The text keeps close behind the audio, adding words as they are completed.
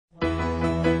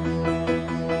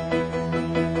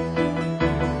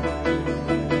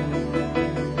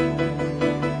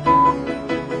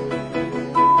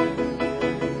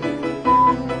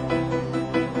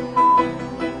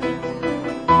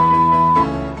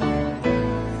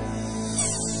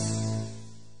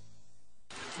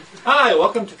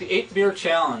welcome to the 8 Beer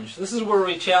Challenge. This is where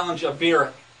we challenge a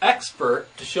beer expert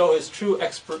to show his true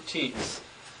expertise.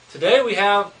 Today we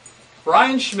have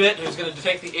Brian Schmidt, who's going to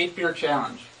take the 8 Beer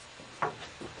Challenge. Alright,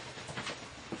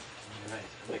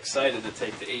 I'm excited to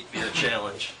take the 8 Beer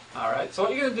Challenge. Alright, so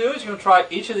what you're going to do is you're going to try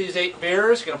each of these 8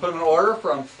 beers. You're going to put them in order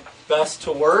from best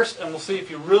to worst, and we'll see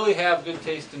if you really have good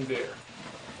taste in beer.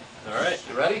 Alright.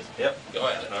 You ready? Yep. Go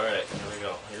ahead. Alright, here we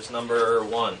go. Here's number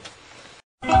 1.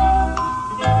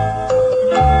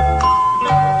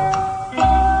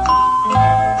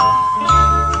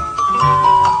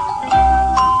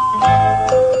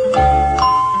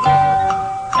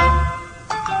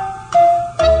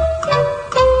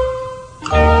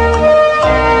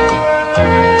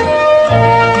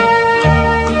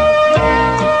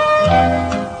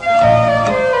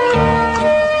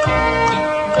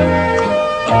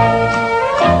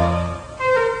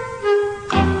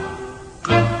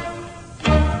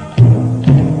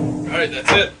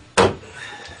 That's it.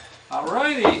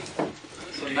 Alrighty.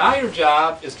 So now your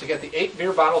job is to get the 8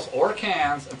 beer bottles or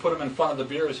cans and put them in front of the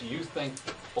beers you think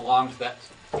belong to that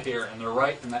beer, and they're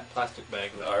right in that plastic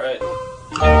bag there. Alright.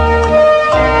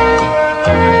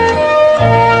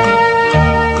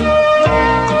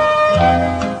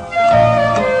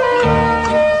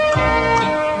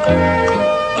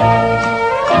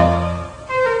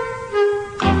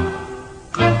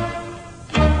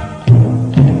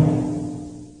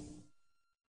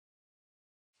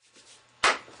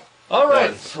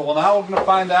 Alright, so now we're going to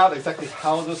find out exactly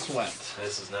how this went.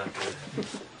 This is not good.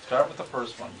 Start with the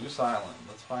first one, Goose Island.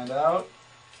 Let's find out.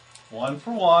 1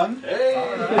 for 1. Hey!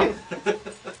 Alright.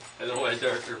 I know why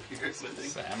darker beers, I think.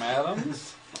 Sam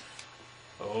Adams.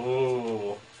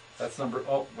 Oh, that's number.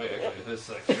 Oh, wait, actually, this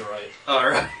is actually right.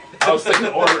 Alright. I was thinking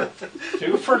order.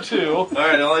 2 for 2.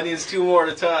 Alright, all I need is 2 more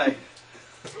to tie.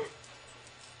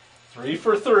 3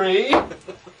 for 3.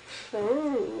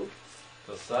 Ooh.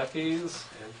 The Secchies.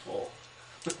 And full.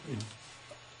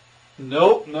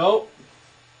 Nope, nope.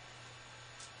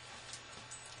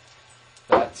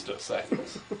 That's Dos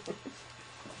Equis.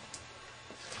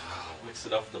 Mix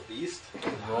it up with the Beast.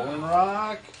 Rolling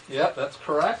Rock. Yep, that's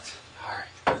correct. Alright,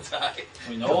 that's high.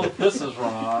 We know that this is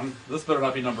wrong. This better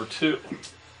not be number 2.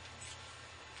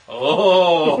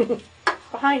 Oh.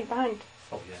 Behind.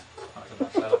 Oh yeah. I can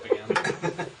mess that up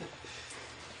again.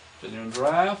 Genuine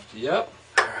Draft. Yep.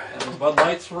 And the Bud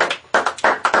Lights were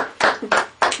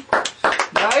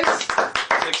nice.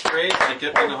 6 for 8, I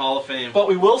get in the Hall of Fame. But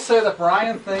we will say that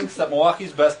Brian thinks that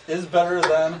Milwaukee's Best is better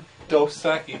than Dos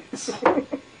Equis.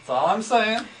 That's all I'm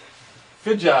saying.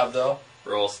 Good job, though.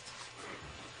 Roast.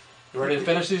 You ready to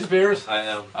finish these beers? I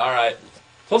am. All right.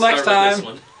 Till Start next with time, this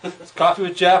one. it's Coffee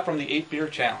with Jeff from the 8 Beer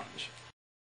Challenge.